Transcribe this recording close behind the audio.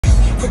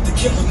Good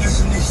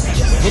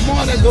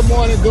morning, good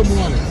morning, good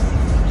morning.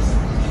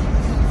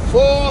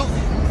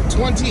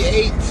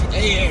 4:28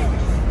 a.m.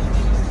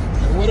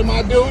 And what am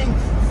I doing?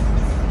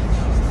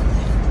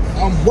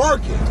 I'm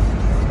working.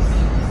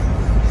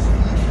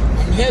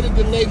 I'm headed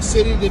to Lake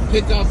City to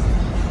pick up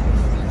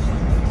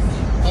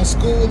a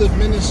school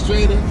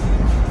administrator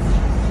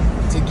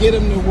to get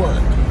him to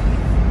work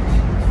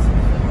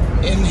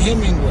in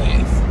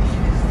Hemingway.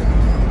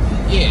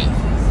 Yeah.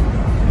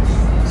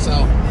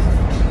 So,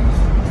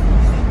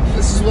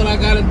 this is what I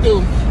gotta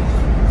do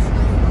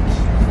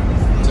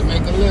to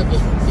make a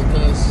living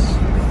because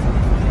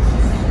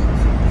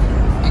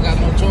I got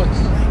no choice.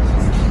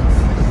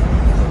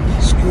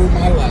 Screw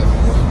my life,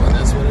 but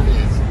that's what it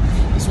is.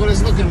 That's what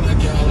it's looking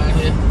like, y'all, out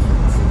here.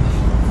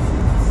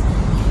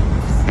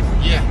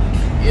 Yeah.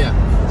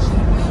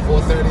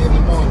 4:30 in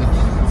the morning.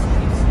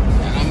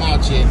 And I'm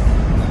out here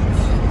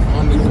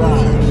on the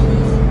grind.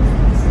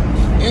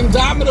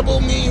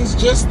 Indomitable means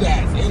just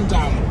that,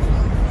 indomitable.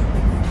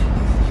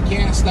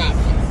 Can't stop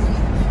me.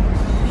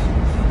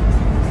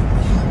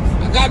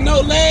 I got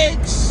no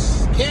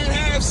legs, can't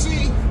have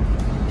C,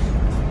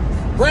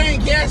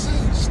 brain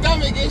gases,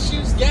 stomach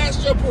issues,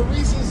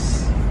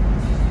 gastroparesis,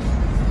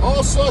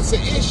 all sorts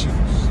of issues.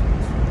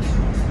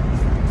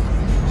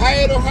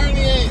 Hiatal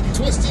hernia,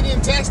 twisted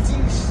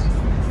intestines.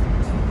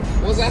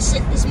 Was I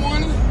sick this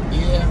morning?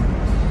 Yeah.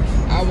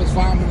 I was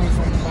vomiting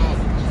from about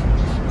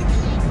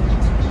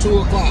 2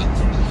 o'clock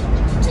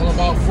till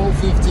about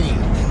 4:15.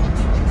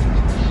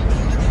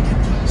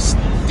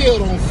 Still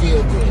don't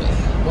feel good,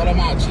 but I'm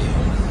out here.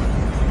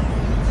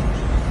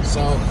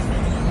 So,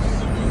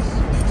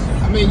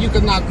 I mean, you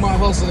can knock my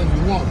hustle if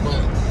you want,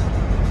 but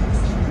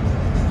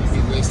you'd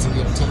be wasting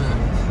your time.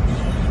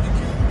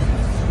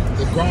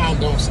 The grind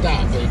don't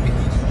stop, baby.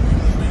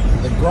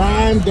 The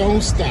grind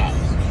don't stop.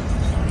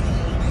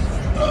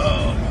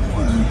 Oh,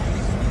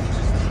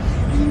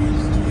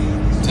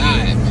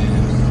 tired,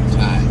 man.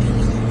 Tired.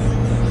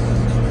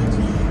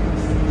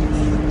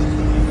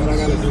 But I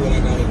gotta do what I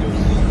gotta do.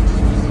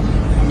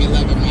 I'm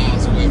 11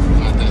 miles away from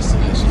my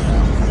destination.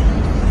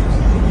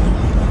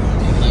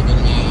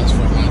 11 miles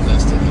from my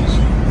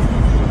destination.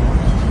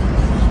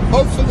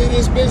 Hopefully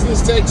this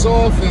business takes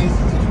off and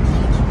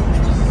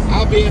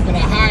I'll be able to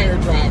hire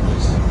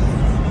drivers.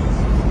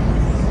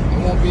 I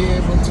won't be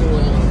able to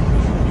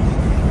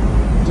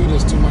do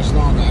this too much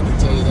longer, I can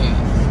tell you that.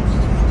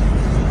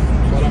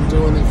 But I'm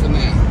doing it for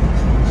now.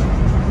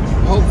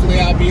 Hopefully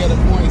I'll be at a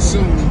point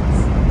soon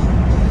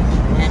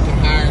where I can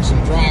hire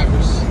some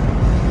drivers.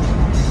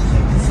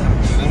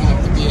 I don't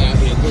have to be out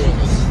here doing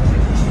this.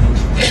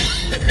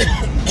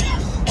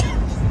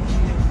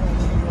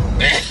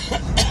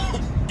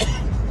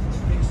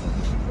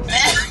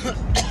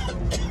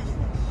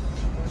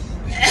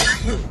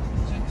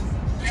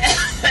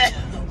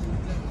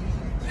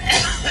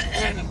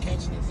 And I'm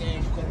catching a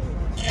damn cold.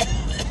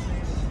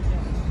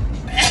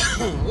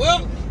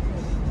 Well,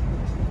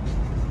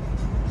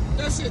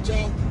 that's it,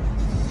 y'all.